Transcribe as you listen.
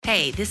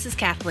Hey, this is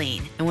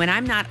Kathleen, and when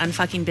I'm not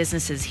unfucking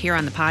businesses here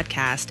on the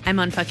podcast, I'm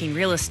unfucking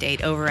real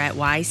estate over at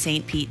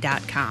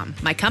ystpete.com.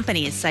 My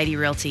company is Sidey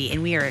Realty,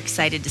 and we are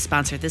excited to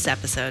sponsor this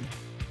episode.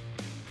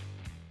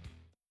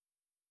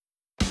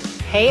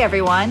 Hey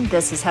everyone,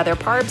 this is Heather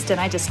Parbst, and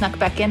I just snuck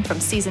back in from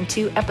Season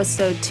 2,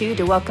 Episode 2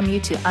 to welcome you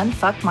to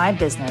Unfuck My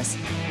Business.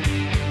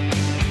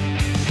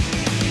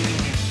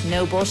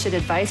 No bullshit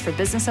advice for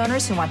business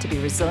owners who want to be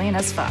resilient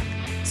as fuck.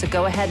 So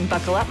go ahead and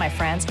buckle up, my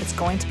friends. It's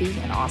going to be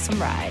an awesome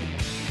ride.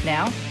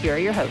 Now, here are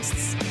your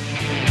hosts.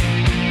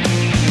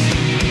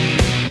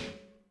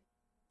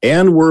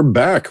 And we're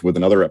back with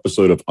another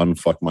episode of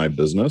Unfuck My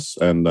Business.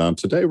 And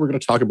today we're going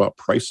to talk about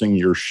pricing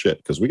your shit,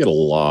 because we get a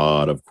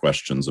lot of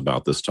questions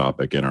about this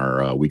topic in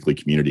our weekly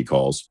community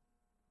calls.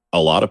 A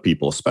lot of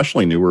people,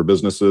 especially newer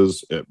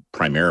businesses,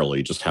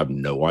 primarily just have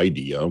no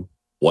idea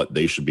what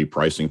they should be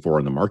pricing for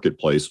in the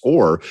marketplace,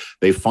 or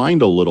they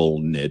find a little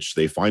niche,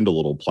 they find a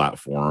little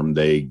platform,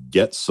 they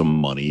get some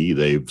money,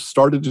 they've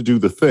started to do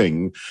the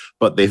thing,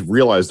 but they've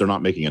realized they're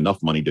not making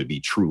enough money to be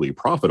truly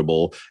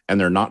profitable, and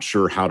they're not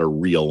sure how to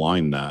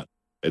realign that.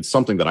 It's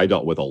something that I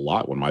dealt with a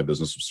lot when my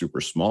business was super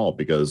small,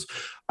 because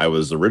I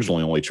was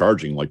originally only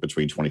charging like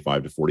between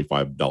 $25 to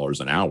 $45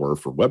 an hour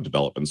for web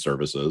development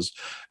services.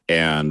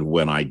 And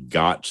when I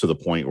got to the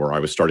point where I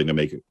was starting to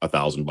make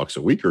 $1,000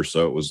 a week or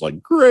so, it was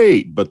like,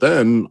 great. But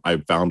then I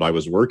found I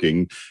was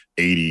working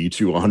 80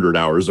 to 100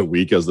 hours a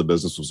week as the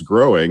business was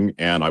growing.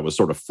 And I was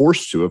sort of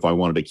forced to if I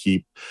wanted to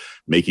keep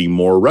making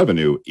more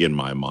revenue in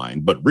my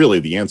mind. But really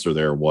the answer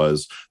there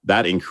was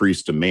that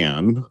increased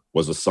demand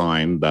was a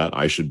sign that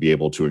I should be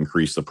able to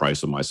increase the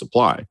price of my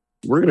supply.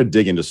 We're going to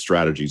dig into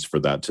strategies for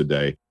that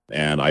today.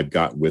 And I've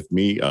got with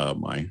me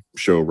my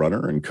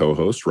showrunner and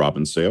co-host,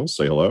 Robin Sales.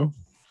 Say hello.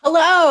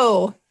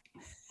 Hello.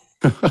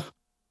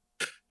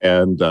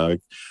 And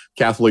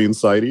Kathleen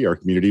Sidey, our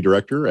community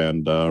director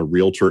and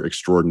realtor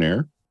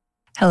extraordinaire.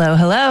 Hello,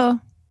 hello.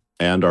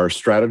 And our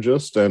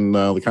strategist and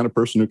the kind of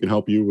person who can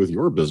help you with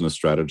your business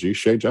strategy,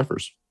 Shay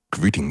Jeffers.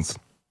 Greetings.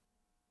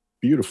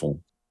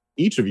 Beautiful.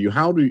 Each of you,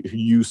 how do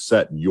you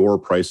set your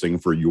pricing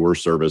for your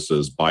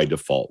services by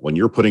default? When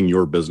you're putting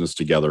your business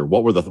together,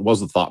 what was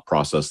the thought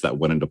process that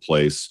went into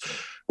place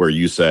where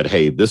you said,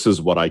 hey, this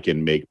is what I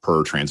can make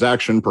per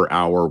transaction, per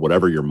hour,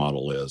 whatever your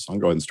model is? I'll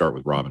go ahead and start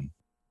with Robin.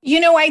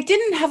 You know, I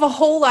didn't have a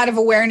whole lot of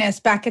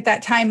awareness back at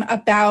that time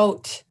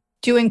about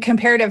doing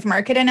comparative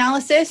market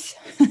analysis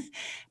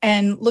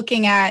and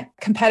looking at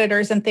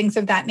competitors and things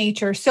of that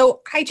nature.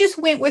 So I just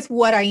went with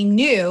what I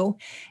knew.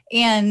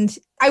 And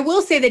I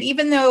will say that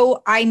even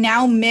though I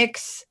now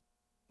mix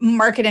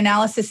market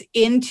analysis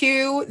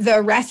into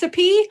the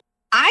recipe,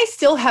 I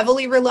still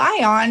heavily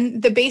rely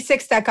on the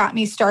basics that got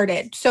me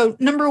started. So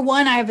number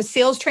one, I have a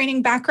sales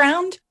training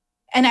background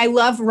and I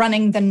love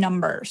running the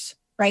numbers,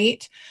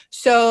 right?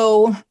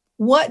 So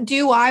what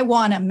do I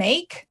want to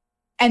make?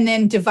 And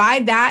then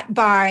divide that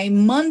by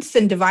months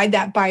and divide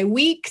that by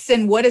weeks.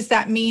 And what does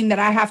that mean that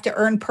I have to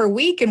earn per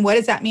week? And what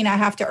does that mean I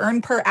have to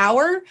earn per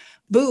hour?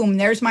 Boom,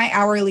 there's my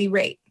hourly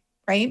rate,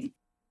 right?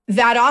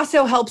 That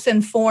also helps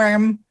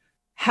inform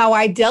how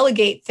I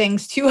delegate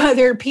things to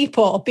other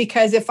people.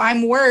 Because if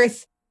I'm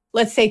worth,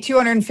 let's say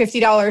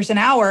 $250 an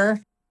hour,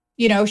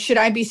 you know, should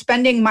I be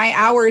spending my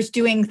hours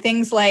doing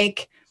things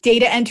like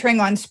data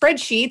entering on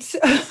spreadsheets,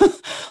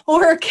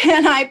 or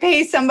can I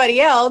pay somebody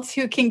else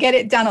who can get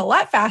it done a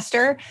lot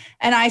faster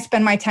and I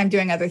spend my time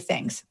doing other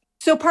things?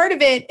 So part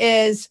of it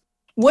is,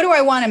 what do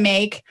I want to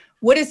make?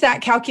 What does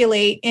that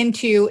calculate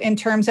into in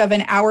terms of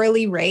an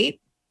hourly rate?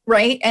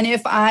 Right. And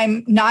if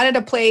I'm not at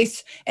a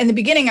place in the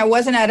beginning, I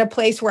wasn't at a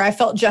place where I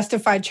felt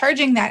justified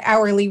charging that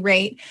hourly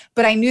rate,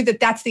 but I knew that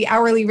that's the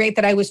hourly rate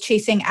that I was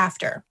chasing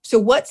after. So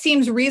what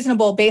seems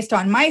reasonable based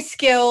on my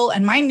skill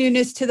and my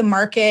newness to the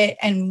market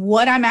and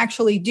what I'm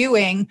actually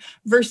doing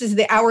versus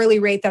the hourly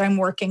rate that I'm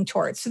working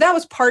towards. So that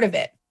was part of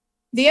it.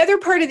 The other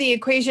part of the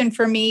equation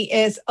for me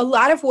is a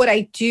lot of what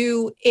I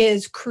do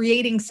is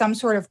creating some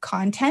sort of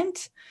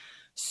content.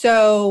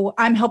 So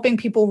I'm helping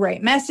people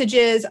write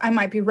messages. I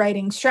might be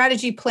writing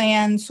strategy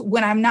plans.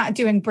 When I'm not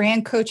doing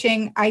brand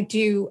coaching, I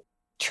do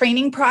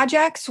training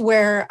projects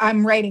where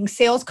I'm writing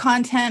sales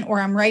content or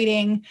I'm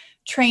writing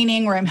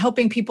training or I'm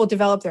helping people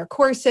develop their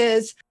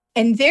courses.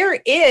 And there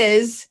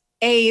is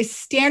a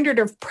standard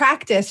of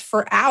practice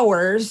for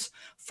hours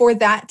for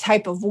that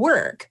type of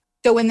work.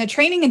 So in the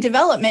training and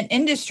development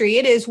industry,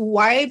 it is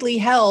widely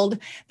held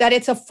that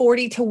it's a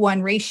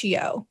 40-to-1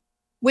 ratio.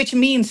 Which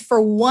means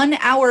for 1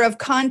 hour of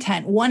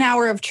content, 1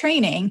 hour of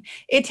training,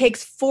 it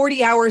takes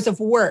 40 hours of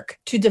work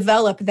to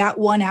develop that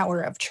 1 hour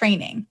of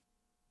training.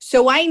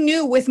 So I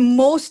knew with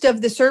most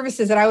of the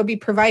services that I would be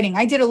providing,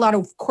 I did a lot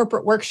of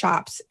corporate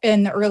workshops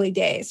in the early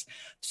days.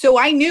 So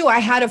I knew I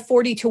had a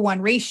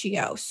 40-to-1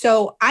 ratio.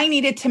 So I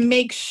needed to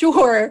make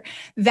sure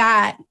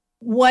that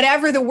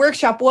whatever the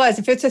workshop was,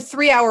 if it's a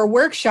 3-hour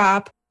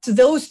workshop, so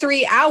those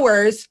 3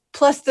 hours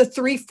plus the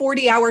 3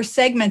 40-hour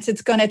segments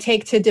it's going to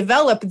take to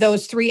develop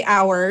those 3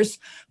 hours,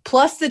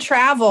 plus the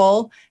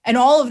travel, and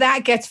all of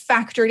that gets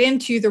factored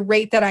into the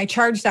rate that I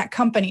charge that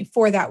company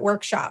for that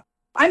workshop.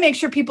 I make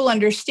sure people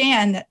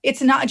understand that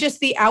it's not just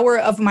the hour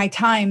of my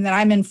time that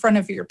I'm in front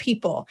of your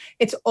people.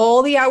 It's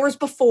all the hours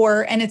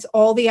before and it's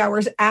all the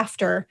hours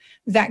after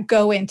that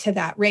go into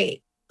that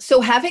rate. So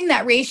having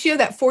that ratio,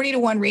 that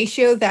 40-to-1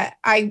 ratio that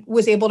I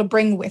was able to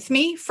bring with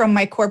me from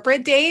my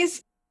corporate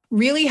days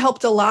really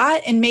helped a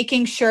lot in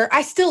making sure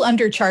I still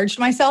undercharged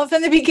myself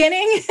in the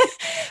beginning,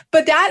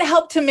 but that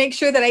helped to make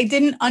sure that I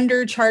didn't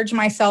undercharge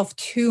myself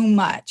too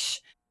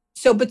much.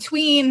 So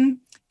between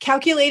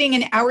calculating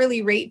an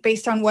hourly rate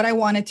based on what I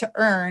wanted to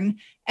earn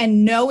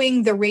and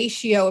knowing the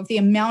ratio of the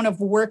amount of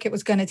work it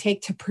was going to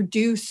take to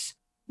produce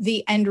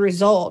the end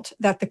result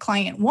that the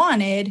client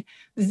wanted,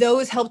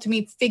 those helped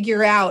me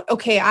figure out,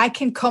 okay, I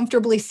can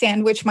comfortably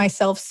sandwich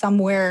myself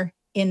somewhere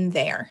in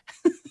there.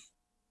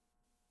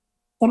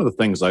 One of the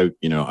things I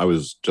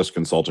was just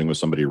consulting with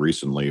somebody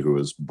recently who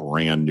is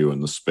brand new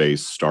in the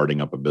space, starting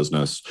up a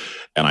business.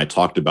 And I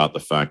talked about the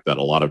fact that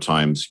a lot of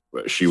times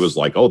she was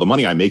like, oh, the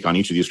money I make on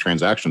each of these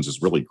transactions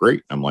is really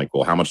great. I'm like,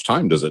 well, how much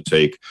time does it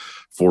take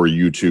for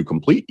you to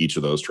complete each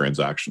of those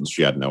transactions?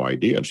 She had no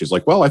idea. And she's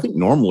like, well, I think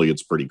normally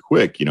it's pretty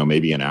quick,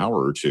 maybe an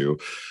hour or two.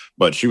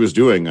 But she was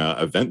doing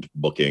event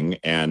booking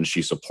and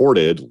she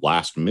supported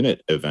last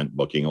minute event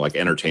booking, like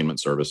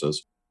entertainment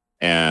services.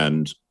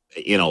 And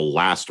in a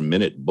last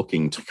minute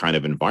booking kind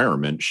of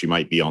environment, she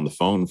might be on the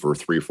phone for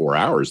 3 or 4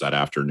 hours that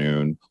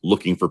afternoon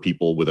looking for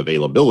people with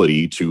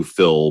availability to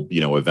fill,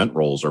 event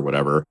roles or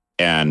whatever.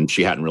 And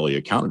she hadn't really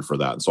accounted for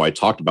that. And so I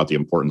talked about the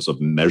importance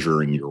of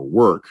measuring your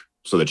work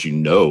so that you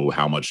know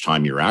how much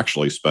time you're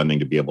actually spending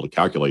to be able to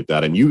calculate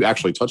that. And you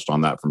actually touched on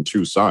that from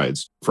two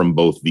sides, from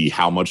both the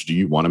how much do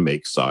you want to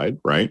make side,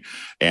 right?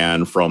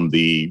 And from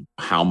the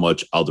how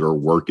much other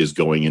work is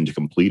going into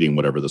completing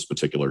whatever this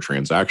particular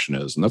transaction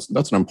is. And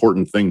that's an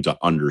important thing to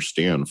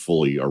understand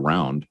fully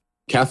around.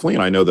 Kathleen,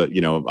 I know that,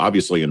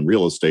 obviously in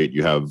real estate,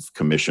 you have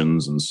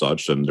commissions and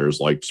such, and there's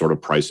like sort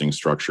of pricing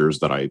structures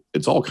that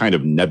it's all kind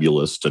of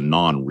nebulous to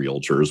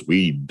non-realtors.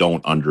 We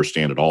don't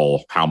understand at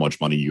all how much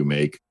money you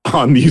make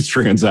on these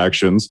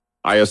transactions.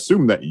 I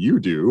assume that you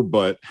do,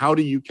 but how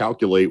do you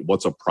calculate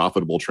what's a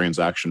profitable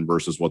transaction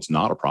versus what's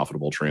not a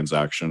profitable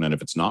transaction? And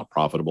if it's not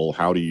profitable,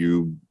 how do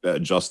you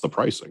adjust the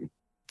pricing?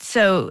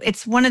 So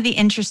it's one of the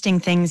interesting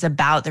things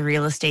about the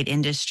real estate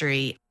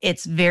industry.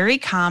 It's very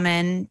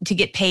common to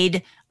get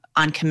paid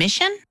on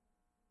commission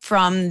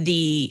from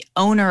the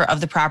owner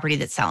of the property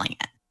that's selling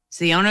it.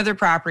 So the owner of the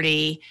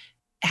property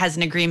has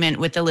an agreement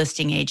with the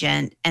listing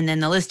agent, and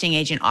then the listing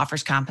agent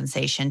offers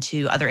compensation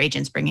to other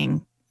agents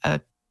bringing a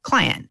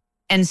client.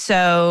 And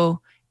so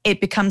it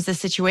becomes the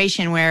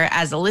situation where,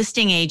 as a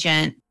listing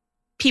agent,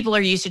 people are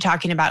used to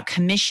talking about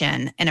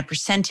commission and a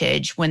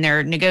percentage when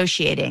they're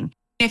negotiating.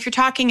 If you're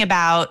talking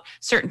about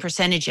certain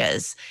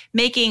percentages,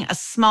 making a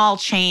small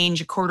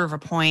change, 1/4 of a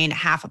point,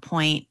 1/2 a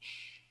point,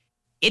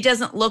 it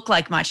doesn't look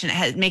like much, and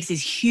it makes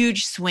these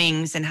huge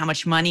swings in how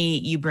much money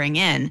you bring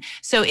in.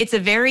 So it's a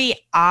very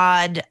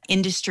odd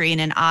industry and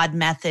an odd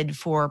method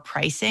for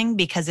pricing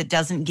because it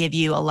doesn't give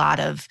you a lot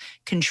of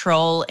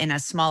control in a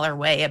smaller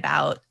way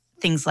about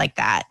things like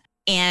that.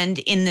 And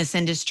in this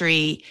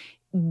industry,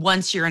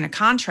 once you're in a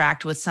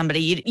contract with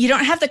somebody, you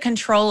don't have the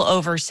control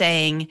over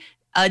saying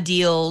a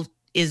deal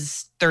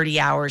is 30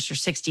 hours or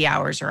 60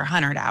 hours or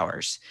 100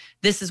 hours.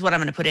 This is what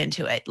I'm going to put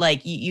into it. Like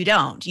you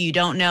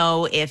don't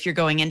know if you're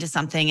going into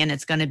something and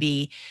it's going to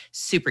be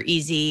super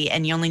easy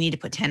and you only need to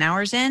put 10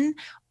 hours in,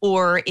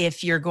 or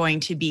if you're going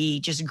to be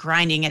just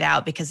grinding it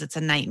out because it's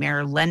a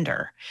nightmare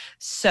lender.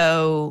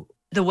 So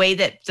the way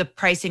that the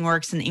pricing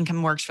works and the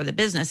income works for the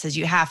business is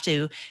you have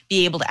to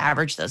be able to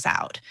average those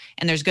out.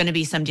 And there's going to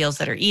be some deals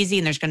that are easy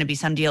and there's going to be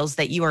some deals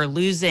that you are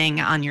losing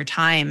on your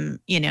time,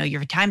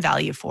 your time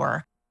value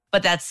for.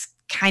 But that's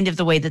kind of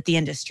the way that the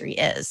industry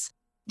is.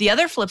 The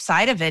other flip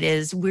side of it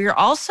is we're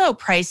also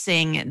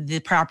pricing the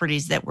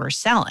properties that we're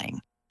selling.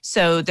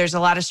 So there's a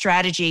lot of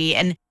strategy.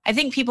 And I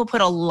think people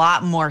put a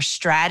lot more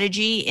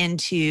strategy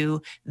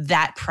into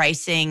that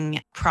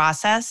pricing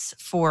process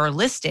for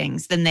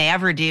listings than they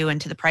ever do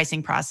into the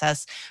pricing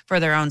process for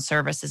their own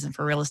services and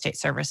for real estate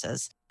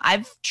services.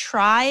 I've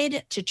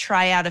tried to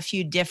try out a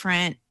few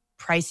different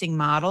pricing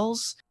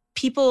models.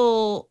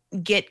 People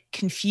get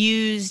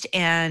confused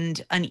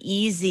and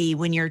uneasy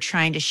when you're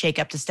trying to shake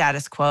up the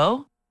status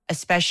quo,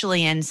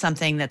 especially in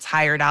something that's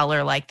higher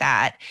dollar like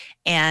that.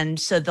 And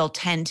so they'll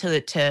tend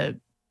to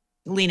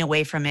lean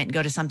away from it and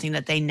go to something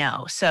that they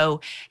know. So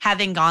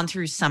having gone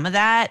through some of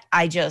that,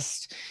 I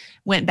just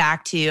went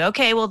back to,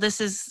 okay, well, this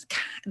is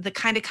the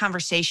kind of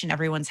conversation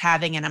everyone's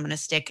having, and I'm going to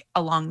stick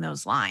along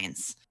those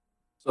lines.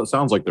 So it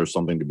sounds like there's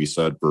something to be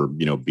said for,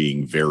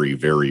 being very,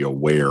 very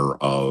aware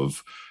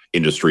of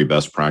industry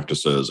best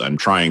practices and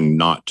trying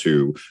not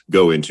to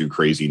go into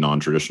crazy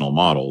non-traditional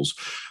models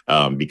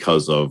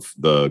because of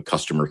the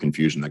customer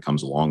confusion that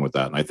comes along with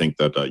that. And I think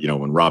that,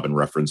 when Robin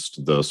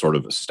referenced the sort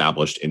of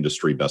established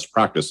industry best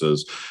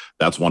practices,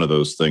 that's one of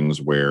those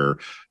things where,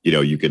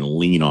 you can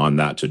lean on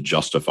that to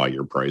justify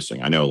your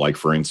pricing. I know, like,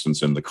 for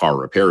instance, in the car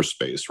repair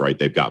space, right,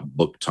 they've got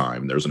book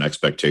time. There's an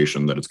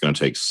expectation that it's going to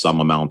take some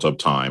amount of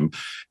time,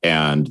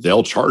 and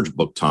they'll charge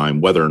book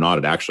time whether or not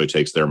it actually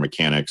takes their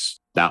mechanics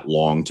that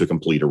long to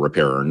complete a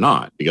repair or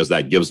not, because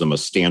that gives them a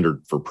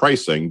standard for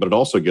pricing, but it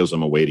also gives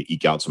them a way to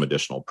eke out some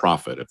additional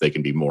profit. If they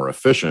can be more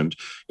efficient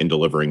in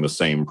delivering the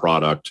same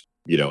product,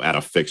 at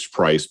a fixed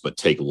price, but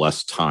take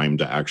less time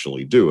to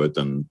actually do it,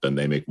 then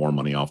they make more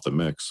money off the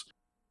mix.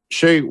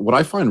 Shay, what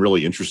I find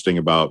really interesting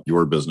about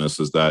your business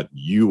is that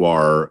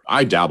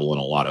I dabble in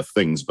a lot of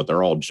things, but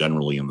they're all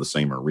generally in the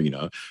same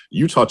arena.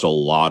 You touch a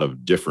lot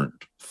of different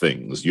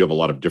things. You have a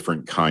lot of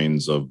different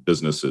kinds of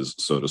businesses,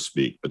 so to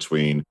speak,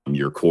 between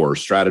your core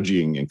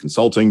strategy and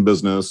consulting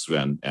business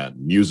and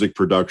music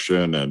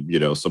production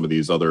and, some of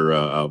these other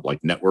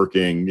like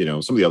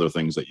networking, some of the other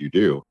things that you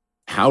do.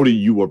 How do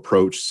you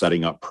approach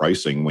setting up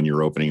pricing when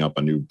you're opening up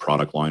a new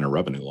product line or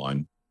revenue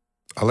line?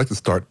 I like to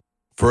start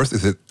first.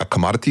 Is it a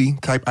commodity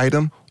type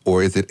item,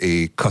 or is it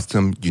a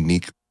custom,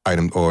 unique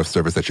item or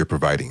service that you're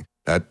providing?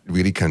 That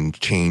really can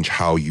change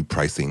how you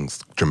price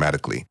things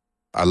dramatically.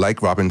 I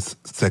like Robin's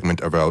segment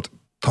about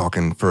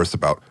talking first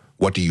about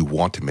what do you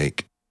want to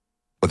make,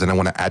 but then I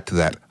want to add to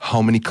that,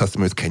 how many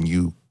customers can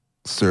you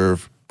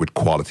serve with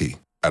quality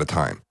at a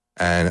time?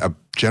 And a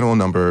general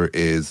number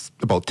is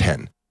about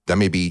 10. That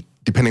may be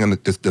depending on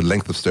the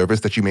length of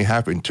service that you may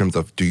have in terms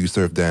of, do you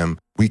serve them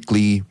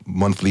weekly,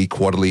 monthly,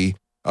 quarterly,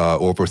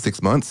 or for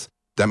 6 months?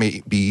 That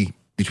may be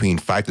between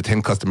 5 to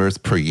 10 customers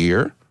per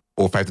year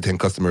or 5 to 10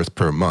 customers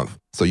per month.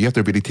 So you have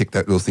to really take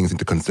those things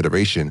into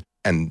consideration.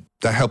 And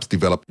that helps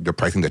develop the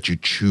pricing that you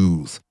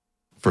choose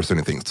for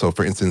certain things. So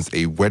for instance,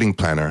 a wedding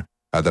planner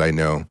that I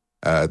know,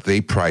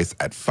 they price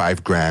at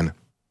 $5,000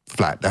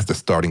 flat. That's the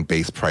starting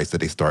base price that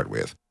they start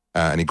with.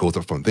 And it goes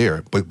up from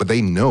there. But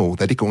they know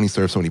that they can only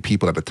serve so many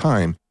people at a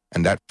time.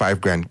 And that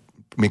 $5,000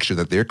 make sure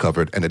that they're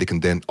covered and that they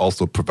can then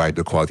also provide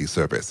the quality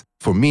service.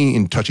 For me,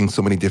 in touching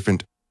so many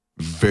different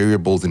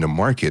variables in the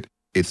market,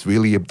 it's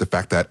really the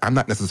fact that I'm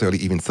not necessarily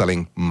even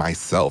selling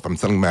myself. I'm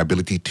selling my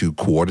ability to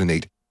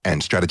coordinate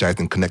and strategize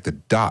and connect the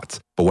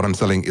dots. But what I'm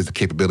selling is the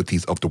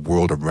capabilities of the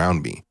world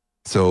around me.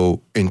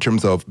 So in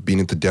terms of being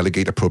able to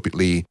delegate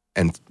appropriately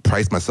and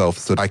price myself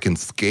so that I can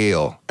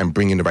scale and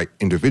bring in the right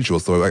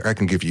individuals, so I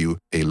can give you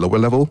a lower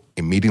level,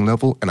 a medium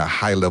level, and a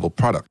high level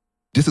product.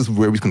 This is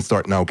where we can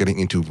start now getting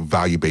into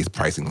value-based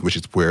pricing, which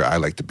is where I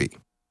like to be.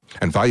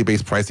 And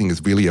value-based pricing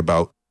is really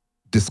about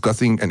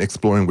discussing and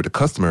exploring with the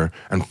customer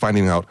and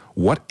finding out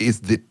what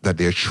is it that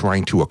they're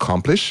trying to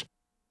accomplish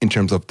in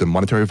terms of the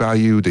monetary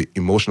value, the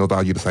emotional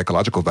value, the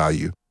psychological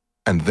value.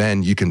 And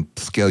then you can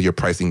scale your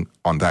pricing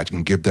on that. You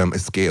can give them a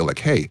scale like,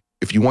 hey,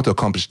 if you want to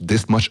accomplish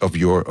this much of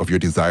your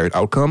desired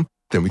outcome,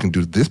 then we can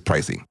do this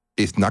pricing.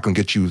 It's not going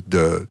to get you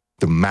the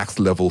max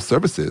level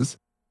services,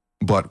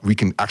 but we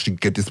can actually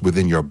get this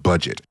within your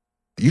budget.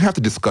 You have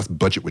to discuss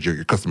budget with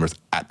your customers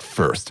at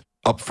first,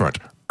 upfront,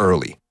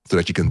 early, so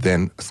that you can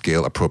then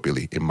scale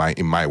appropriately in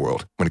my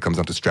world when it comes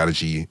down to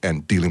strategy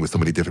and dealing with so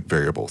many different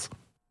variables.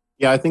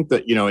 Yeah, I think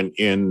that,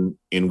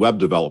 in web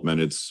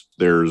development,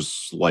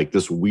 there's like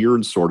this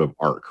weird sort of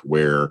arc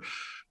where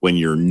when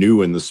you're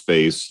new in the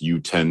space, you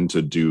tend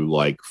to do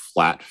like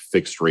flat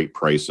fixed rate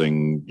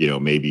pricing,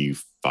 maybe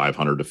 $500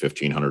 to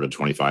 $1,500 to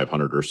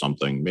 $2,500 or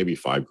something, maybe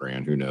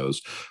 $5,000, who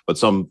knows, but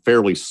some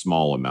fairly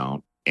small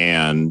amount.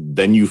 And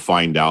then you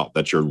find out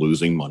that you're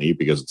losing money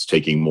because it's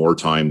taking more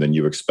time than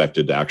you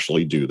expected to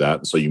actually do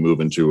that. So you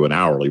move into an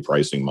hourly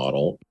pricing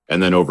model.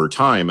 And then over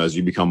time, as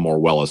you become more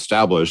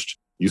well-established,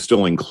 you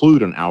still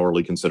include an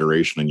hourly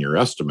consideration in your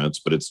estimates,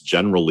 but it's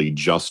generally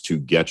just to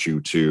get you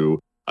to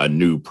a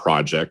new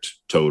project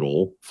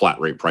total, flat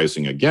rate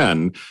pricing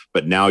again.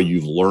 But now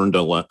you've learned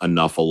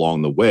enough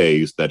along the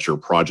way that your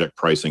project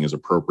pricing is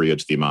appropriate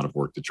to the amount of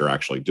work that you're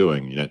actually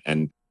doing.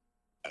 And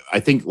I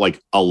think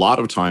like a lot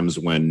of times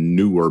when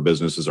newer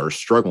businesses are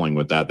struggling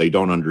with that, they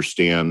don't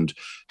understand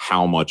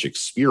how much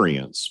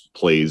experience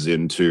plays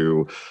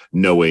into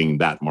knowing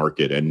that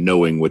market and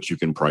knowing what you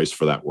can price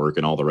for that work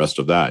and all the rest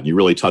of that. And you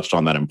really touched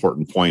on that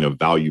important point of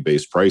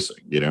value-based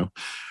pricing,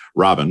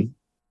 Robin.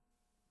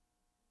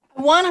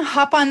 I want to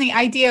hop on the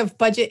idea of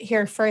budget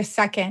here for a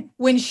second.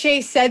 When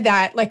Shay said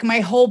that, like my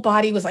whole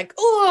body was like,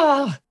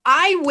 oh,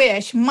 I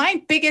wish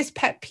my biggest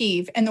pet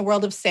peeve in the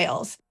world of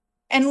sales.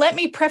 And let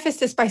me preface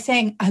this by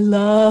saying, I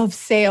love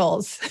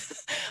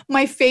sales.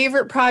 My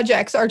favorite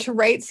projects are to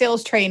write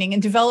sales training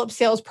and develop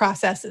sales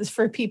processes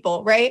for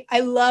people, right?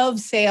 I love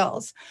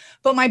sales.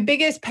 But my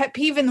biggest pet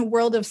peeve in the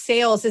world of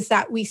sales is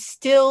that we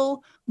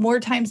still, more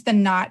times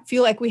than not,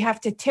 feel like we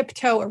have to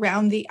tiptoe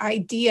around the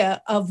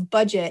idea of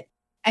budget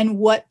and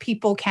what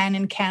people can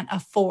and can't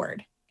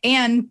afford.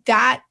 And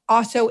that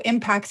also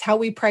impacts how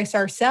we price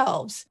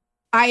ourselves.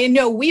 I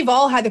know we've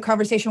all had the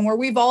conversation where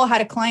we've all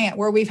had a client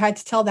where we've had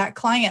to tell that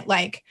client,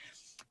 like,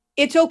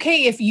 it's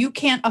okay if you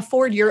can't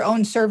afford your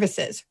own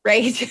services,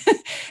 right?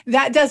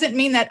 That doesn't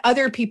mean that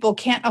other people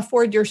can't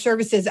afford your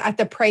services at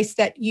the price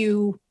that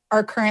you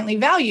are currently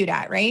valued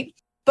at, right?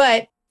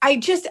 But I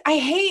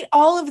hate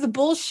all of the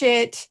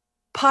bullshit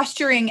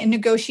posturing and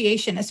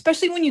negotiation,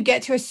 especially when you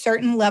get to a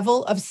certain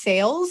level of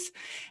sales.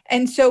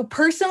 And so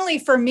personally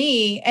for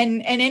me,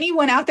 and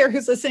anyone out there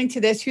who's listening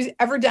to this, who's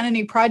ever done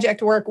any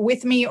project work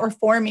with me or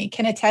for me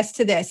can attest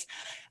to this.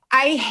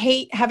 I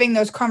hate having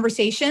those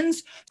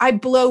conversations. I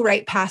blow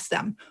right past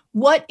them.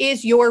 What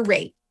is your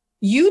rate?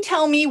 You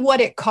tell me what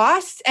it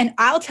costs and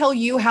I'll tell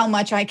you how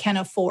much I can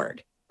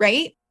afford,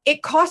 right?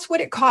 It costs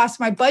what it costs.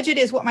 My budget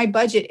is what my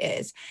budget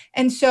is.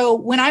 And so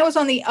when I was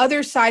on the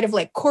other side of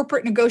like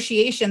corporate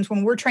negotiations,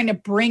 when we're trying to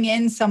bring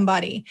in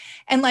somebody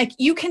and like,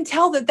 you can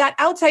tell that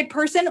outside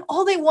person,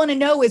 all they want to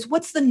know is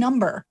what's the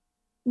number?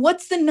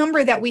 What's the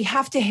number that we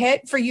have to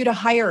hit for you to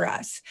hire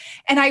us?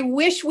 And I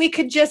wish we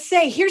could just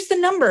say, here's the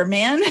number,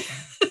 man.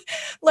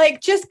 Like,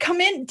 just come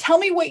in, tell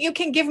me what you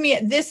can give me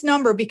at this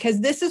number,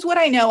 because this is what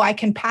I know I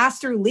can pass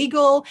through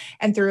legal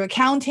and through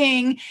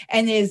accounting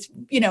and is,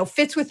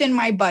 fits within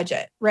my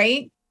budget,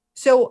 right?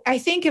 So I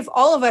think if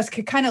all of us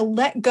could kind of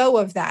let go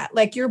of that,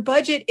 like your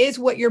budget is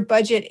what your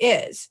budget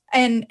is.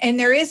 And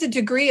there is a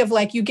degree of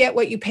like, you get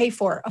what you pay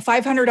for. A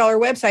 $500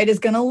 website is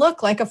going to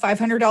look like a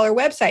 $500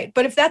 website.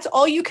 But if that's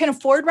all you can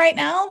afford right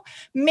now,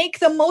 make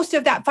the most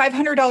of that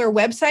 $500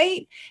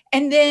 website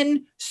and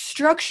then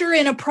structure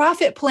in a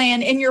profit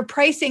plan in your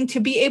pricing to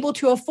be able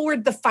to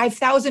afford the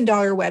 $5,000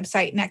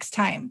 website next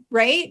time,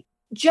 right?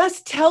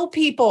 Just tell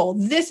people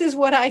this is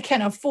what I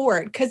can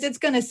afford, because it's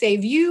going to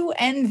save you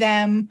and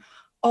them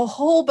a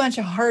whole bunch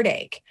of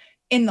heartache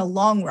in the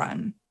long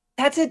run.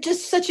 That's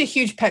just such a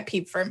huge pet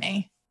peeve for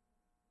me.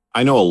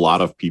 I know a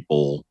lot of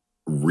people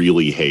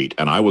really hate,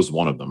 and I was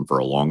one of them for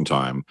a long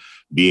time,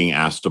 being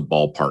asked to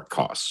ballpark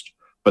cost.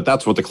 But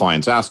that's what the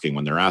client's asking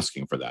when they're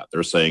asking for that.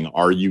 They're saying,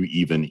 are you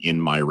even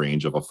in my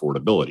range of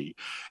affordability?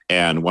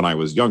 And when I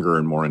was younger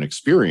and more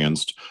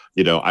inexperienced,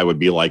 I would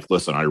be like,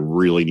 listen, I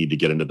really need to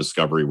get into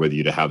discovery with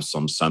you to have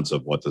some sense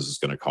of what this is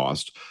going to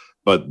cost.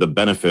 But the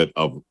benefit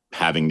of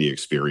having the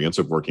experience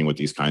of working with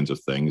these kinds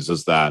of things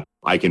is that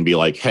I can be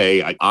like,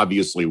 hey,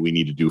 obviously we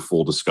need to do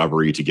full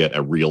discovery to get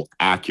a real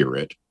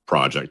accurate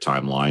project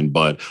timeline,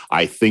 but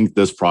I think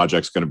this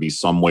project's going to be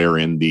somewhere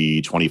in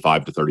the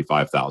 25 to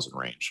 35,000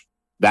 range.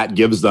 That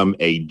gives them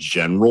a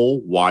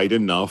general wide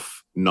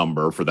enough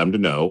number for them to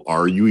know,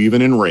 are you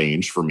even in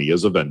range for me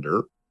as a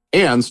vendor?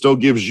 And still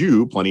gives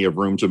you plenty of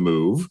room to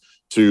move,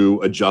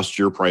 to adjust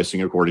your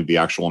pricing according to the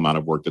actual amount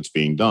of work that's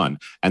being done.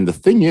 And the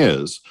thing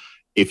is,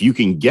 if you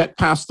can get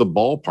past the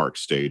ballpark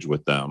stage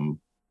with them,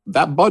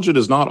 that budget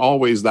is not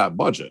always that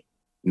budget.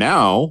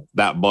 Now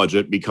that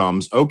budget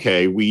becomes,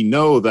 okay, we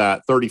know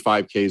that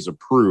 35K is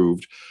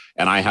approved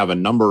and I have a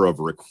number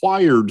of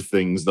required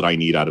things that I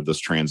need out of this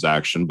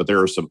transaction, but there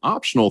are some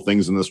optional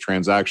things in this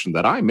transaction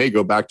that I may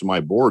go back to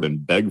my board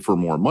and beg for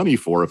more money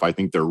for if I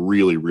think they're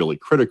really, really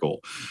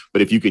critical.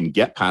 But if you can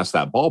get past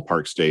that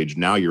ballpark stage,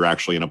 now you're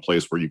actually in a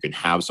place where you can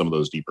have some of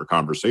those deeper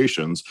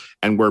conversations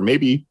and where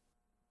maybe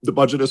the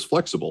budget is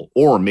flexible,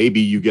 or maybe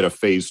you get a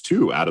phase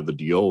 2 out of the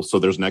deal. So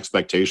there's an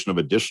expectation of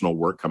additional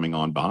work coming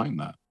on behind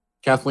that.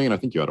 Kathleen, I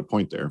think you had a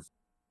point there.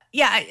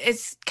 Yeah,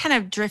 it's kind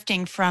of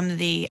drifting from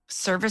the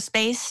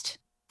service-based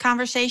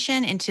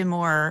conversation into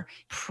more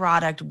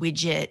product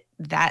widget,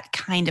 that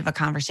kind of a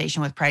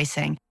conversation with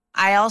pricing.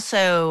 I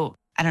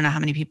don't know how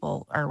many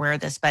people are aware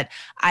of this, but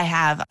I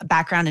have a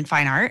background in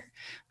fine art.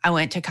 I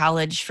went to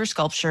college for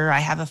sculpture. I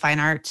have a fine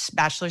arts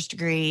bachelor's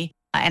degree.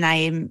 And I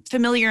am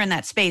familiar in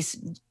that space,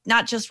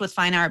 not just with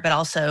fine art, but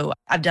also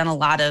I've done a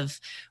lot of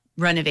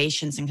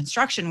renovations and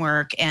construction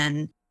work,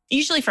 and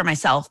usually for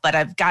myself, but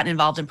I've gotten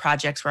involved in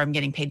projects where I'm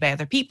getting paid by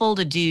other people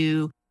to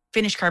do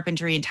finished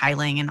carpentry and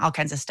tiling and all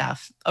kinds of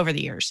stuff over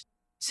the years.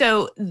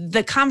 So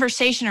the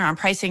conversation around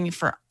pricing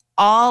for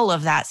all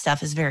of that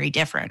stuff is very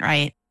different,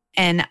 right?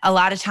 And a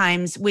lot of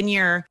times when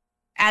you're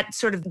at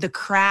sort of the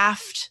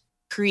craft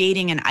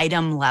creating an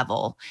item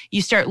level,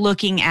 you start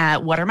looking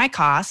at what are my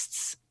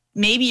costs.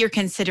 Maybe you're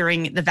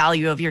considering the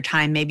value of your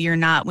time. Maybe you're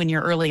not when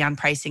you're early on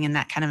pricing in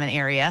that kind of an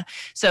area.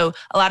 So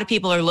a lot of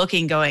people are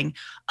looking, going,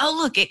 oh,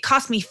 look, it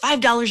cost me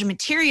 $5 of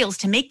materials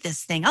to make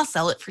this thing. I'll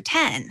sell it for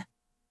 10.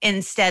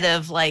 Instead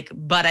of like,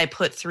 but I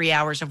put 3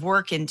 hours of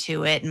work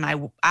into it and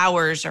my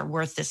hours are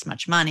worth this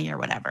much money or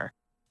whatever.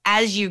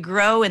 As you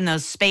grow in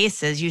those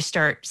spaces, you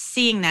start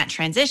seeing that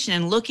transition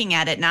and looking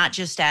at it, not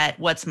just at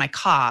what's my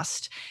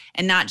cost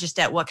and not just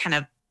at what kind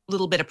of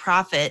little bit of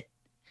profit.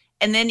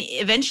 And then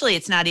eventually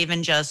it's not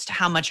even just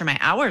how much are my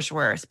hours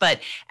worth,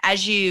 but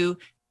as you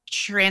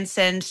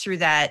transcend through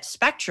that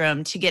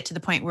spectrum to get to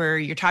the point where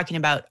you're talking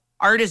about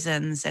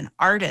artisans and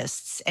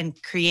artists and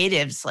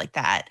creatives like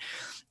that,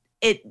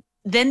 it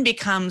then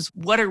becomes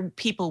what are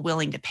people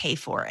willing to pay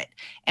for it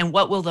and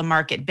what will the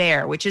market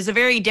bear, which is a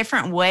very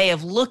different way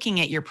of looking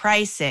at your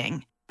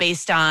pricing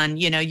based on,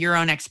 your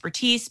own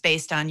expertise,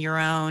 based on your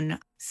own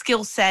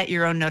skill set,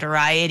 your own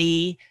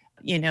notoriety,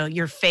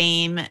 your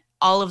fame,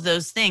 all of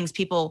those things.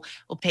 People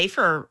will pay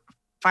for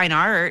fine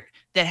art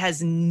that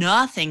has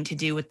nothing to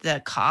do with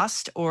the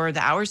cost or the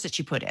hours that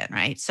you put in,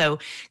 right? So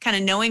kind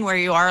of knowing where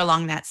you are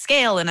along that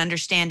scale and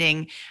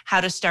understanding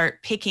how to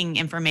start picking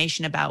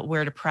information about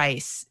where to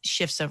price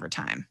shifts over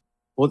time.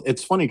 Well,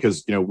 it's funny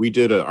because, we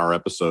did our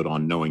episode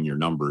on knowing your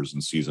numbers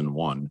in season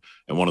 1.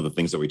 And one of the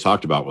things that we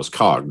talked about was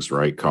COGS,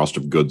 right? Cost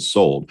of goods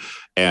sold.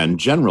 And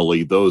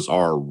generally, those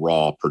are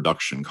raw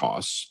production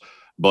costs,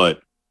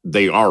 but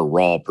they are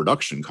raw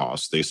production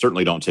costs. They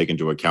certainly don't take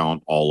into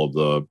account all of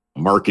the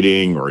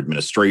marketing or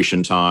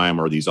administration time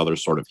or these other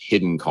sort of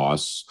hidden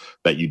costs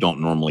that you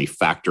don't normally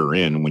factor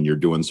in when you're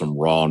doing some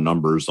raw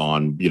numbers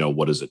on,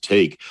 what does it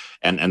take?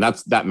 And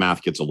that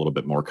math gets a little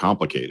bit more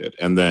complicated.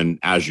 And then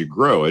as you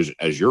grow,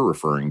 as you're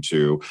referring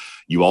to,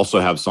 you also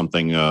have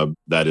something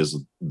that is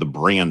the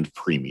brand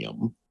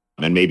premium.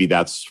 And maybe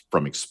that's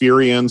from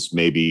experience.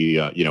 Maybe,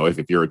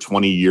 if you're a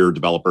 20-year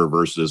developer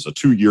versus a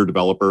 2-year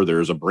developer,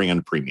 there's a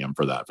brand premium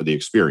for that, for the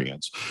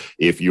experience.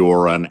 If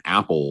you're an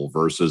Apple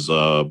versus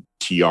a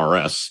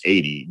TRS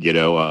 80,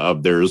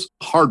 there's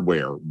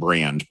hardware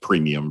brand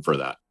premium for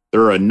that.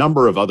 There are a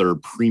number of other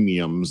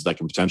premiums that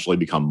can potentially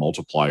become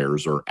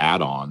multipliers or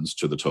add-ons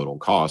to the total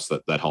cost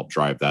that help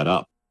drive that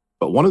up.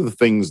 But one of the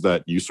things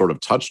that you sort of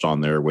touched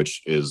on there,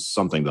 which is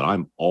something that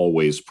I'm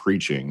always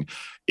preaching,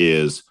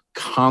 is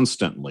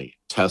constantly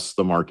test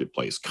the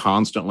marketplace,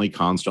 constantly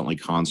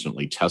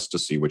test to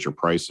see what your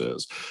price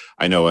is.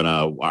 I know in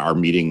our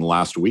meeting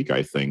last week,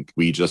 I think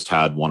we just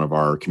had one of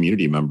our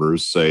community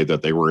members say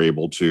that they were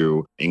able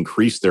to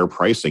increase their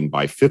pricing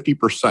by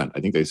 50%. I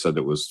think they said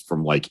it was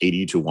from like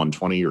 80 to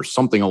 120 or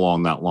something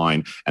along that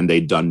line. And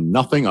they'd done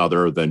nothing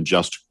other than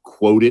just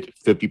quote it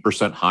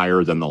 50%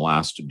 higher than the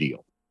last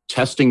deal.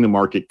 Testing the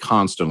market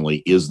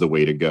constantly is the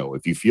way to go.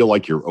 If you feel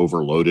like you're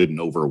overloaded and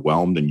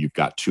overwhelmed and you've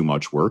got too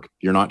much work,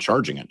 you're not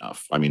charging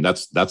enough. I mean,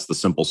 that's the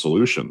simple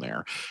solution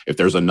there. If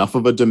there's enough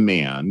of a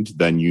demand,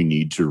 then you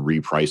need to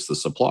reprice the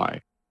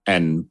supply.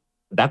 And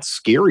that's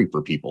scary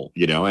for people,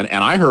 and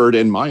I heard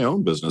in my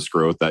own business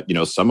growth that,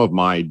 some of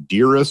my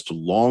dearest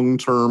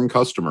long-term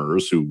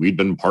customers who we'd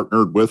been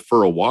partnered with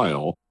for a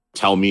while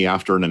tell me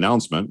after an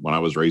announcement when I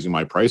was raising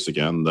my price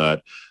again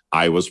that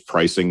I was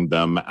pricing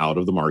them out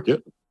of the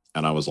market.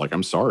 And I was like,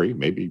 I'm sorry,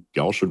 maybe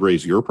y'all should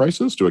raise your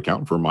prices to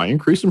account for my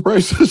increase in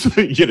prices.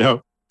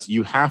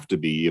 You have to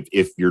be,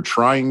 if you're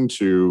trying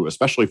to,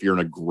 especially if you're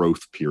in a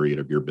growth period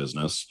of your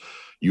business,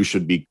 you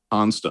should be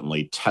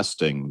constantly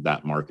testing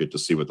that market to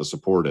see what the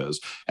support is.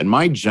 And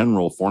my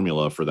general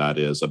formula for that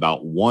is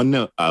about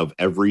 1 of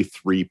every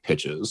 3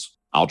 pitches,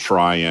 I'll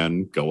try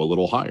and go a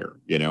little higher,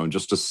 and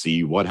just to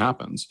see what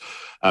happens.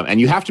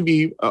 And you have to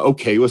be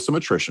okay with some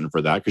attrition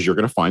for that, because you're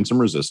going to find some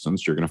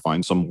resistance. You're going to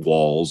find some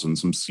walls and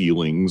some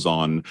ceilings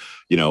on,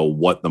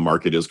 what the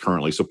market is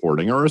currently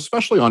supporting, or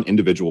especially on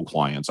individual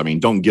clients. I mean,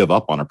 don't give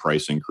up on a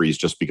price increase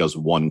just because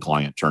one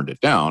client turned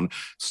it down.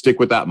 Stick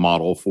with that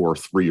model for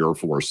 3 or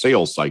 4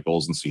 sales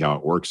cycles and see how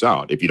it works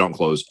out. If you don't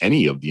close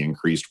any of the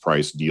increased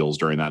price deals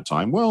during that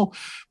time, well,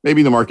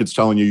 maybe the market's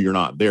telling you you're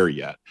not there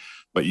yet.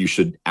 But you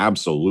should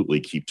absolutely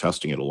keep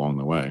testing it along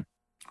the way.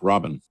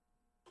 Robin.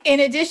 In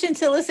addition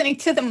to listening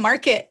to the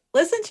market,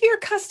 listen to your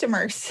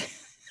customers.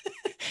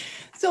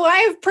 So I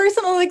have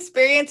personal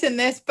experience in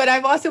this, but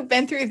I've also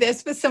been through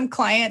this with some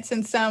clients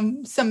and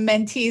some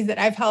mentees that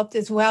I've helped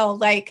as well.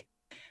 Like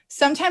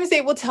sometimes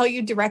they will tell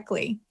you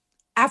directly.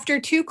 After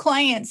 2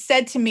 clients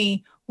said to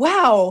me,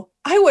 wow,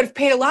 I would have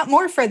paid a lot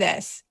more for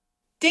this.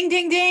 Ding,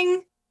 ding,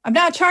 ding. I'm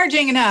not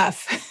charging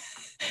enough.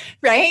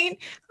 Right?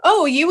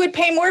 Oh, you would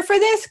pay more for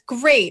this?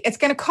 Great. It's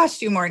going to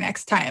cost you more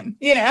next time,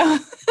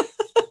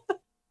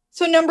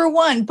 So number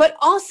 1, but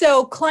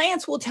also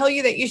clients will tell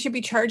you that you should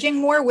be charging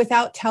more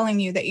without telling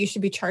you that you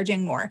should be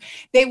charging more.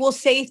 They will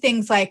say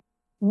things like,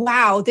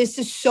 wow, this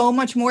is so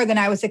much more than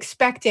I was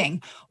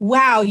expecting.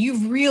 Wow,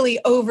 you've really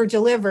over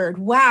delivered.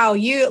 Wow,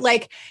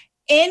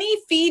 any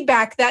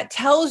feedback that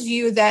tells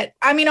you that,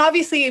 I mean,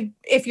 obviously,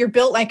 if you're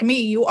built like me,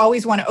 you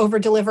always want to over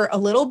deliver a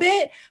little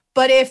bit.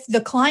 But if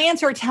the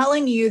clients are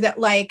telling you that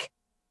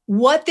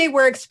what they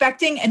were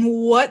expecting and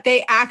what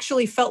they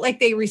actually felt like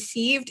they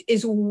received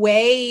is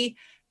way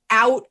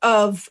out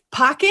of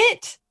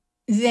pocket,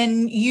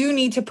 then you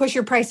need to push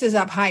your prices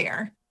up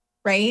higher,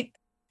 right?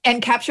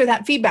 And capture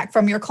that feedback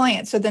from your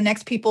clients so the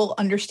next people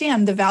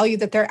understand the value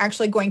that they're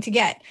actually going to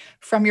get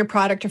from your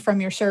product or from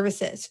your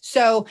services.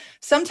 So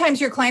sometimes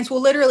your clients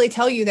will literally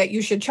tell you that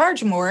you should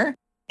charge more.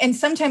 And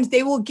sometimes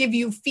they will give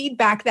you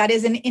feedback that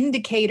is an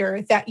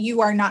indicator that you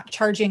are not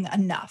charging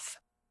enough.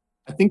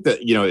 I think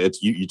that,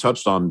 you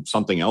touched on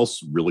something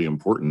else really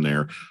important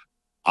there.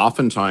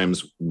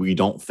 Oftentimes, we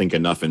don't think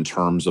enough in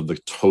terms of the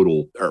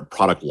total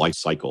product life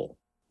cycle.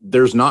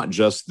 There's not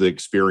just the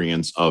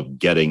experience of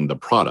getting the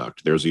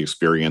product. There's the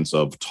experience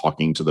of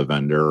talking to the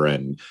vendor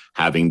and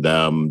having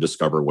them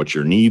discover what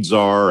your needs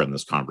are, and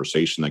this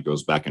conversation that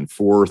goes back and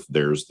forth.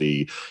 There's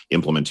the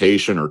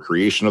implementation or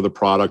creation of the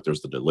product. There's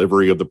the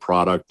delivery of the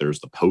product. There's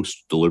the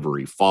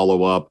post-delivery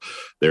follow-up.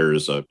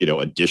 There's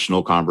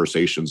additional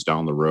conversations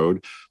down the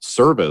road.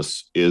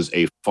 Service is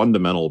a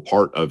fundamental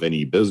part of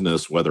any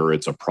business, whether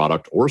it's a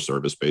product or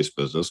service-based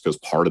business, because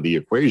part of the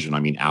equation, I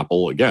mean,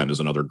 Apple, again, is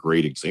another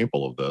great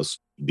example of this.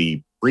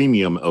 The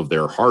premium of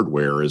their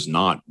hardware is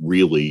not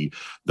really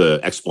the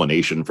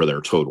explanation for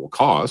their total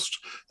cost.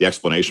 The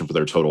explanation for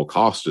their total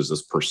cost is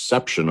this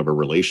perception of a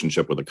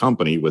relationship with a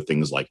company with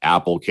things like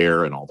Apple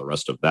Care and all the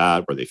rest of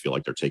that, where they feel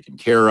like they're taken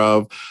care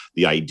of.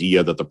 The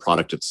idea that the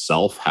product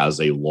itself has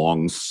a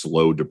long,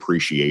 slow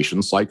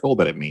depreciation cycle,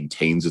 that it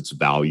maintains its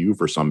value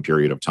for some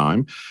period of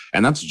time.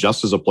 And that's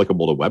just as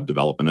applicable to web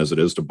development as it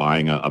is to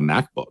buying a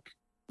MacBook.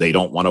 They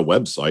don't want a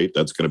website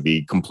that's going to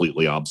be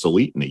completely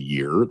obsolete in a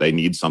year. They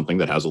need something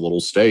that has a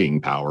little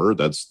staying power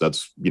that's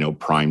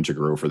primed to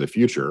grow for the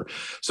future.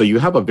 So you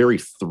have a very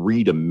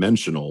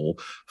three-dimensional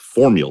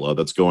formula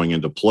that's going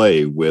into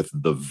play with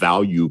the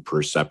value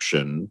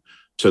perception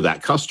to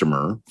that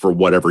customer for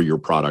whatever your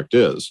product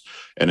is.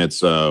 And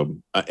it's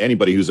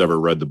anybody who's ever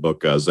read the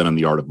book Zen and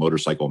the Art of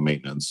Motorcycle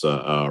Maintenance,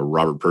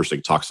 Robert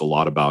Pirsig talks a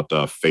lot about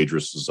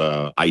Phaedrus's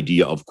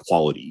idea of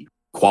quality.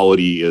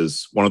 Quality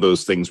is one of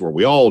those things where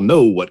we all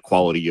know what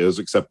quality is,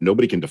 except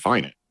nobody can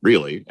define it,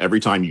 really. Every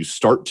time you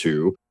start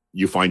to,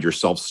 you find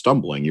yourself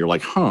stumbling. You're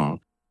like, huh.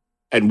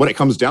 And what it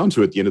comes down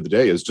to at the end of the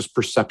day is just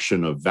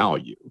perception of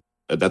value.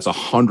 That's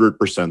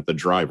 100% the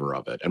driver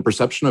of it. And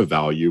perception of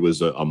value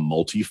is a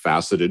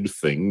multifaceted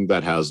thing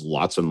that has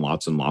lots and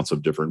lots and lots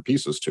of different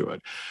pieces to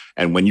it.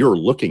 And when you're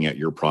looking at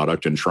your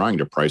product and trying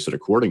to price it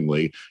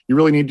accordingly, you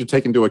really need to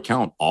take into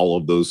account all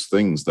of those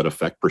things that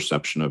affect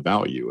perception of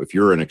value. If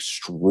you're an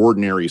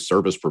extraordinary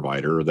service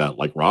provider that,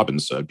 like Robin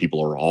said, people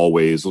are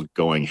always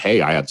going, hey,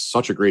 I had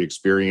such a great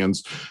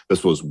experience.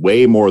 This was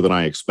way more than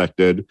I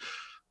expected.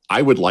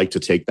 I would like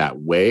to take that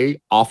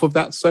way off of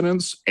that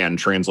sentence and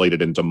translate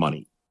it into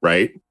money.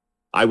 Right?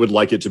 I would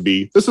like it to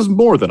be, this is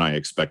more than I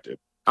expected.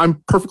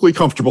 I'm perfectly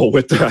comfortable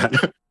with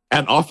that.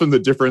 And often the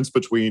difference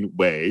between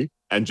way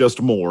and just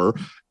more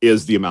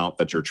is the amount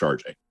that you're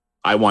charging.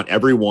 I want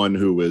everyone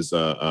who is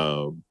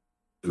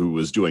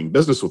doing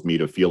business with me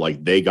to feel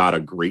like they got a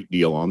great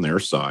deal on their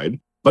side,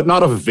 but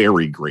not a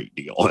very great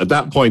deal. At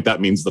that point, that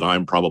means that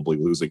I'm probably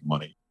losing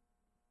money.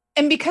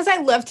 And because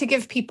I love to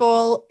give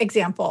people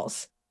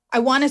examples, I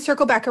want to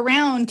circle back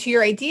around to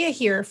your idea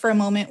here for a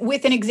moment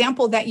with an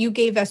example that you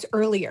gave us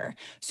earlier.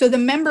 So the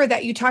member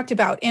that you talked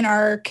about in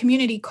our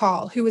community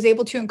call who was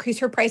able to increase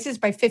her prices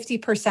by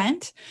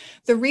 50%,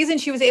 the reason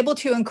she was able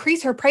to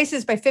increase her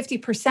prices by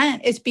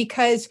 50% is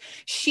because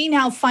she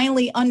now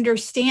finally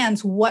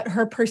understands what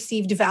her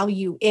perceived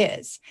value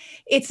is.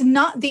 It's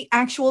not the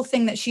actual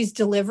thing that she's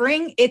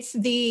delivering, it's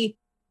the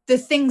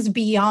things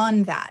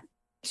beyond that.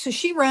 So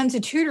she runs a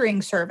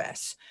tutoring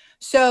service.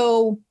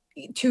 So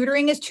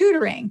tutoring is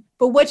tutoring,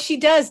 but what she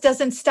does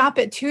doesn't stop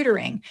at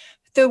tutoring.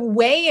 The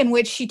way in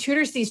which she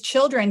tutors these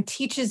children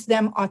teaches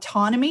them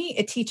autonomy,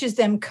 it teaches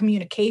them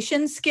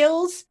communication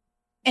skills,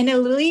 and it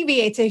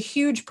alleviates a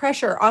huge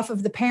pressure off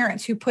of the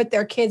parents who put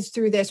their kids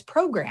through this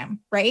program,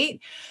 right?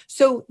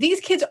 So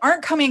these kids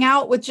aren't coming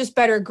out with just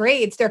better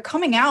grades. They're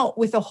coming out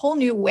with a whole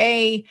new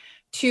way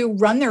to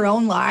run their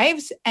own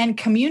lives and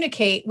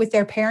communicate with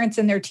their parents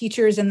and their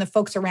teachers and the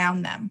folks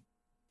around them.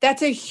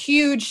 That's a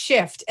huge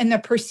shift in the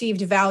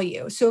perceived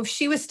value. So if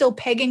she was still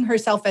pegging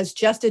herself as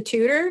just a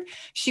tutor,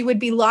 she would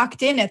be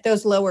locked in at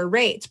those lower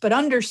rates. But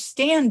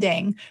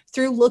understanding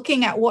through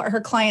looking at what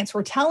her clients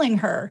were telling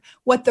her,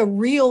 what the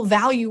real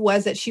value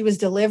was that she was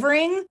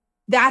delivering,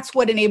 that's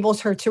what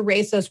enables her to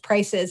raise those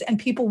prices, and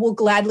people will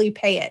gladly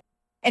pay it.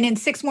 And in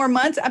 6 more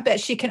months, I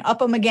bet she can up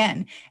them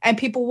again, and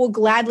people will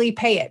gladly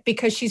pay it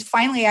because she's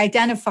finally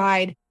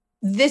identified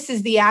this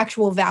is the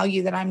actual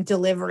value that I'm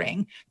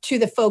delivering to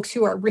the folks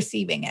who are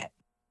receiving it.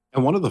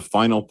 And one of the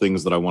final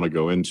things that I want to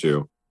go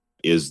into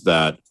is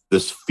that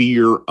this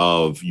fear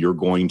of you're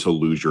going to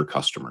lose your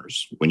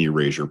customers when you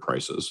raise your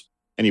prices.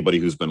 Anybody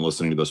who's been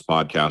listening to this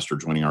podcast or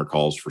joining our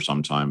calls for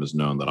some time has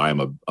known that I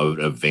am an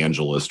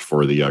evangelist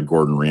for the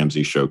Gordon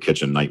Ramsay show,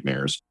 Kitchen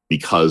Nightmares,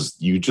 because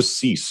you just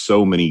see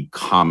so many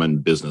common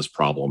business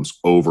problems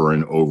over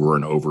and over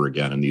and over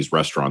again in these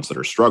restaurants that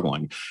are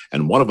struggling.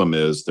 And one of them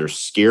is they're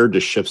scared to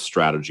shift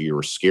strategy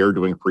or scared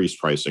to increase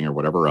pricing or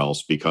whatever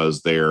else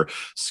because they're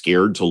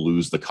scared to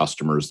lose the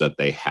customers that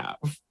they have,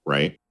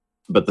 right?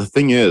 But the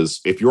thing is,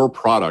 if your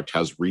product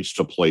has reached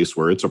a place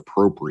where it's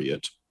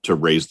appropriate to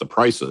raise the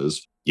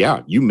prices,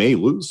 yeah, you may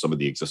lose some of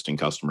the existing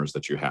customers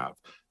that you have,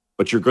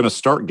 but you're going to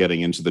start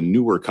getting into the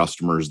newer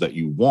customers that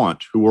you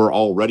want who are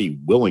already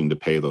willing to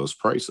pay those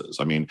prices.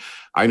 I mean,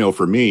 I know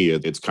for me,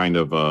 it's kind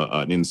of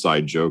an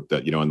inside joke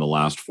that, in the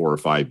last 4 or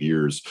 5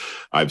 years,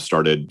 I've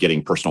started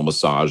getting personal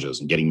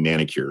massages and getting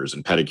manicures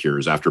and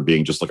pedicures after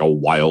being just like a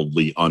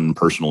wildly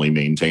unpersonally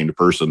maintained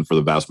person for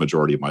the vast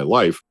majority of my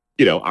life.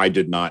 I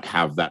did not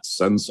have that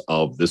sense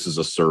of this is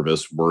a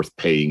service worth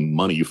paying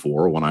money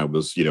for when I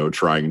was,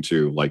 trying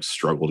to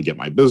struggle to get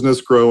my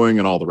business growing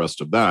and all the rest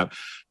of that.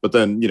 But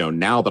then,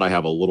 now that I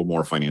have a little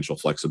more financial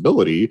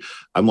flexibility,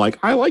 I'm like,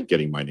 I like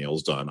getting my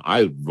nails done.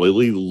 I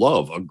really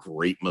love a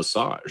great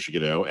massage,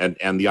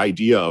 and the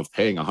idea of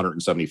paying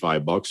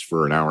 $175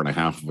 for an hour and a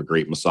half of a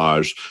great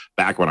massage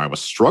back when I was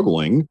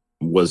struggling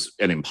was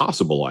an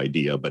impossible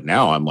idea. But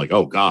now I'm like,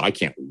 oh God, I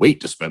can't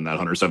wait to spend that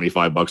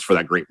 $175 for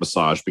that great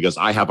massage because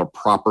I have a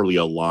properly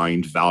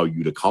aligned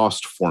value to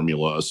cost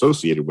formula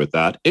associated with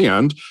that.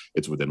 And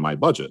it's within my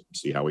budget.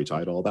 See how we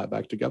tied all that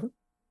back together?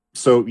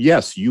 So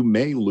yes, you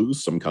may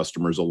lose some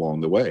customers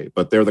along the way,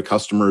 but they're the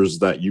customers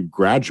that you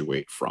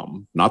graduate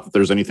from. Not that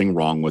there's anything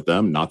wrong with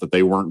them, not that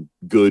they weren't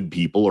good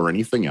people or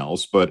anything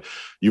else, but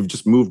you've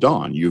just moved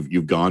on.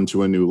 You've gone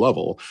to a new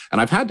level.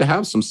 And I've had to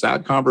have some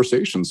sad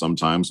conversations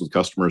sometimes with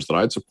customers that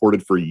I'd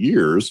supported for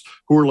years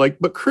who are like,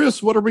 but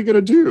Chris, what are we going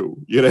to do?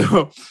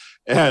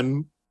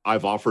 And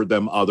I've offered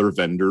them other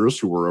vendors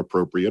who were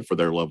appropriate for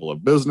their level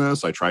of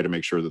business. I try to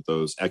make sure that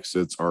those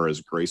exits are as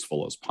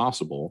graceful as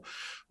possible,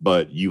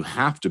 but you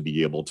have to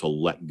be able to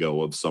let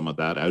go of some of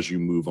that as you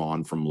move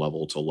on from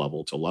level to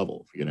level to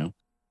level,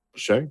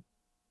 Shay?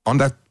 On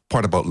that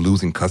part about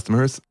losing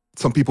customers,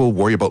 some people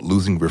worry about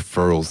losing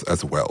referrals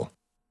as well.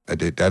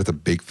 That is a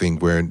big thing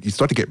where you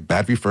start to get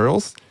bad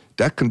referrals.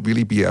 That can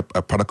really be a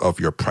product of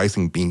your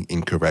pricing being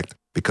incorrect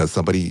because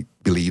somebody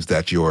believes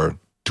that you're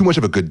too much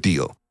of a good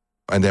deal.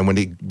 And then when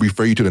they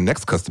refer you to the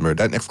next customer,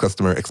 that next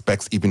customer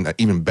expects an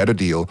even better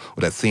deal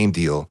or that same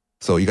deal.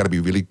 So you got to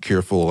be really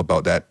careful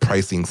about that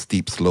pricing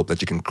steep slope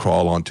that you can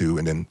crawl onto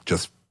and then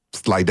just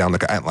slide down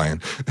like an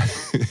antlion.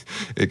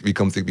 It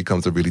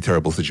becomes a really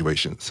terrible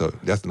situation. So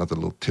that's another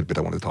little tidbit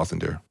I wanted to toss in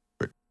there.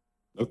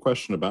 No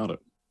question about it.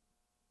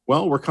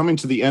 Well, we're coming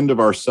to the end of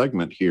our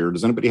segment here.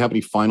 Does anybody have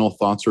any final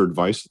thoughts or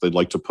advice that they'd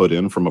like to put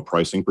in from a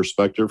pricing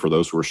perspective for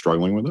those who are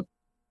struggling with it?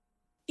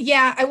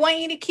 Yeah, I want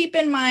you to keep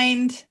in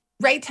mind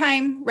right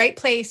time, right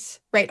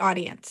place, right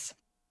audience.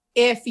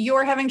 If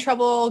you're having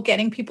trouble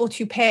getting people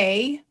to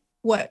pay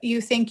what you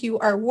think you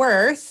are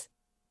worth,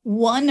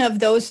 one of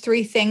those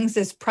three things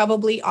is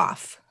probably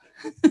off.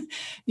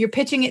 You're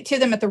pitching it to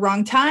them at the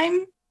wrong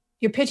time,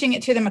 you're pitching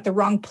it to them at the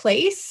wrong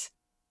place,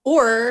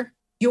 or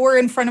you're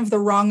in front of the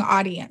wrong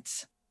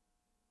audience.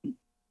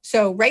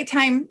 So right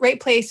time, right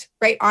place,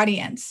 right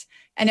audience.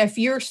 And if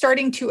you're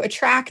starting to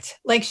attract,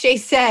 like Shay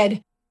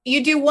said,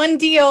 you do one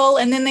deal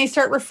and then they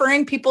start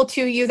referring people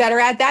to you that are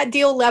at that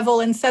deal level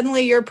and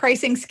suddenly your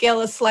pricing scale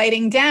is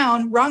sliding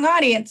down. Wrong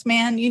audience,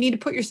 man. You need to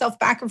put yourself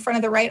back in front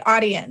of the right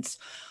audience.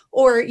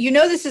 Or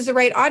this is the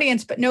right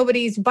audience, but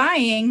nobody's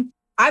buying.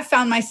 I've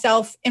found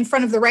myself in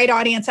front of the right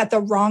audience at the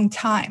wrong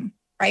time,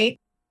 right?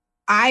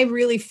 I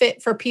really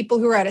fit for people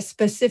who are at a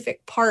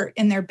specific part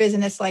in their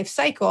business life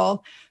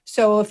cycle.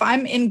 So if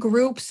I'm in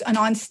groups and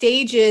on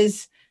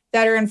stages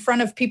that are in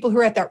front of people who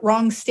are at that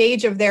wrong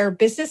stage of their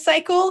business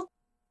cycle,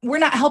 we're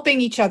not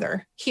helping each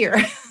other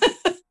here,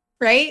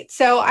 right?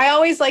 So I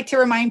always like to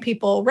remind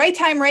people, right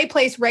time, right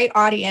place, right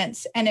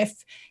audience. And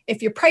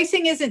if your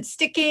pricing isn't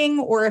sticking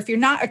or if you're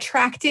not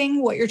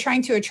attracting what you're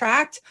trying to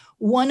attract,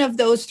 one of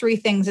those three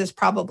things is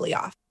probably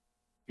off.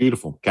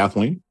 Beautiful.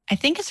 Kathleen? I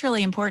think it's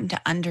really important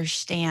to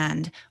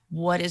understand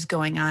what is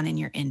going on in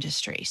your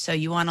industry. So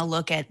you want to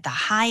look at the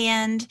high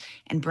end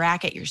and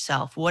bracket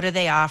yourself. What are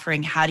they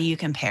offering? How do you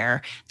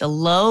compare? The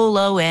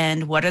low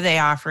end, what are they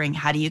offering?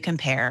 How do you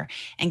compare?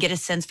 And get a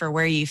sense for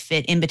where you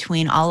fit in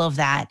between all of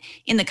that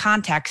in the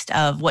context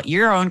of what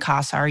your own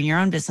costs are, your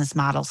own business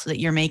model, so that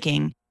you're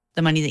making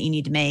the money that you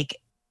need to make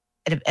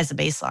as a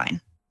baseline.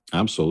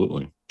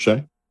 Absolutely.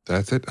 Shay?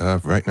 That's it.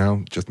 Right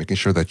now, just making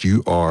sure that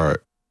you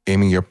are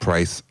aiming your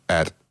price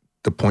at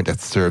the point that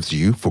serves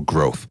you for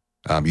growth.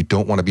 You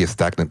don't want to be a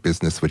stagnant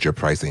business with your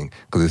pricing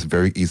because it's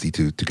very easy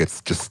to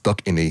get just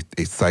stuck in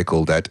a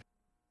cycle that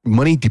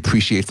money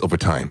depreciates over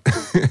time.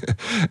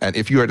 And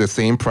if you're at the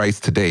same price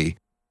today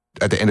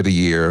at the end of the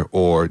year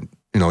or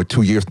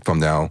 2 years from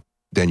now,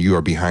 then you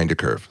are behind the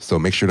curve. So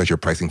make sure that you're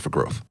pricing for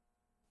growth.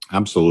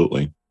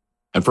 Absolutely.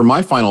 And for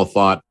my final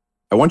thought,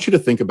 I want you to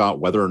think about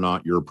whether or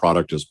not your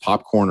product is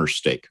popcorn or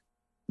steak.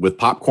 With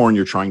popcorn,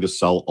 you're trying to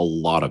sell a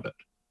lot of it.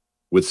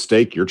 With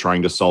steak, you're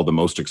trying to sell the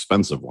most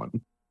expensive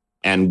one.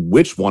 And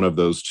which one of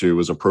those two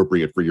is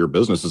appropriate for your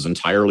business is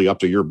entirely up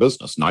to your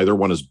business. Neither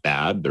one is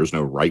bad. There's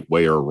no right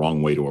way or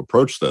wrong way to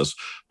approach this,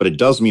 but it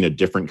does mean a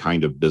different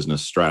kind of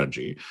business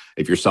strategy.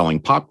 If you're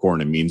selling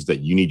popcorn, it means that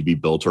you need to be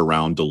built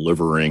around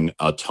delivering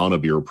a ton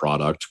of your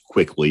product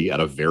quickly at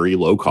a very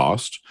low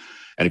cost.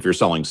 And if you're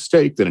selling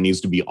steak, then it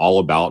needs to be all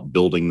about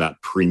building that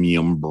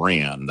premium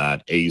brand,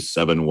 that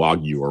A7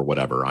 Wagyu or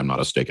whatever. I'm not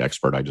a steak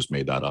expert. I just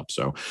made that up.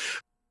 So,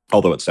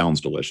 although it sounds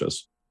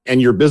delicious.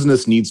 And your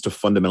business needs to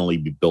fundamentally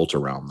be built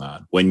around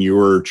that. When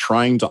you're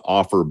trying to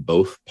offer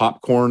both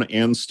popcorn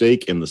and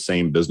steak in the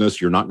same business,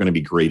 you're not going to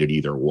be great at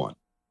either one.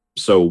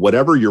 So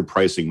whatever your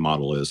pricing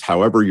model is,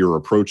 however you're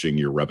approaching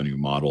your revenue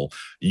model,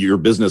 your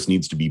business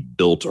needs to be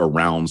built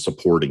around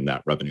supporting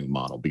that revenue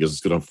model because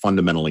it's going to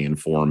fundamentally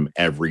inform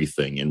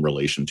everything in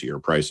relation to your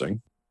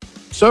pricing.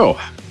 So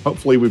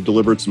hopefully we've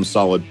delivered some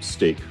solid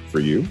steak for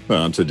you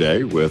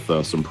today with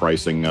some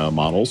pricing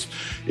models.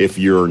 If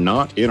you're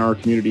not in our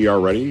community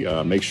already,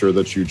 make sure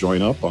that you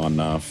join up on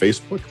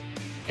Facebook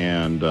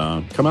and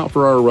come out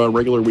for our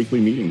regular weekly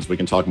meetings. We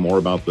can talk more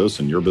about this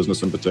and your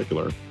business in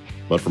particular.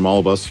 But from all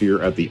of us here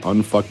at the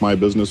Unfuck My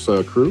Business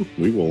crew,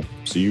 we will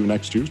see you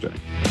next Tuesday.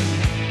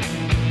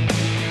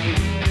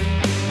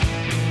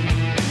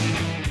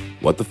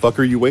 What the fuck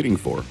are you waiting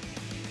for?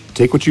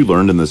 Take what you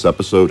learned in this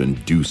episode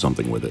and do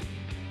something with it.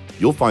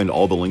 You'll find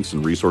all the links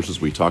and resources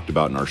we talked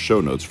about in our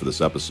show notes for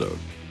this episode.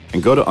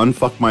 And go to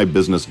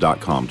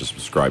unfuckmybusiness.com to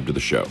subscribe to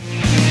the show.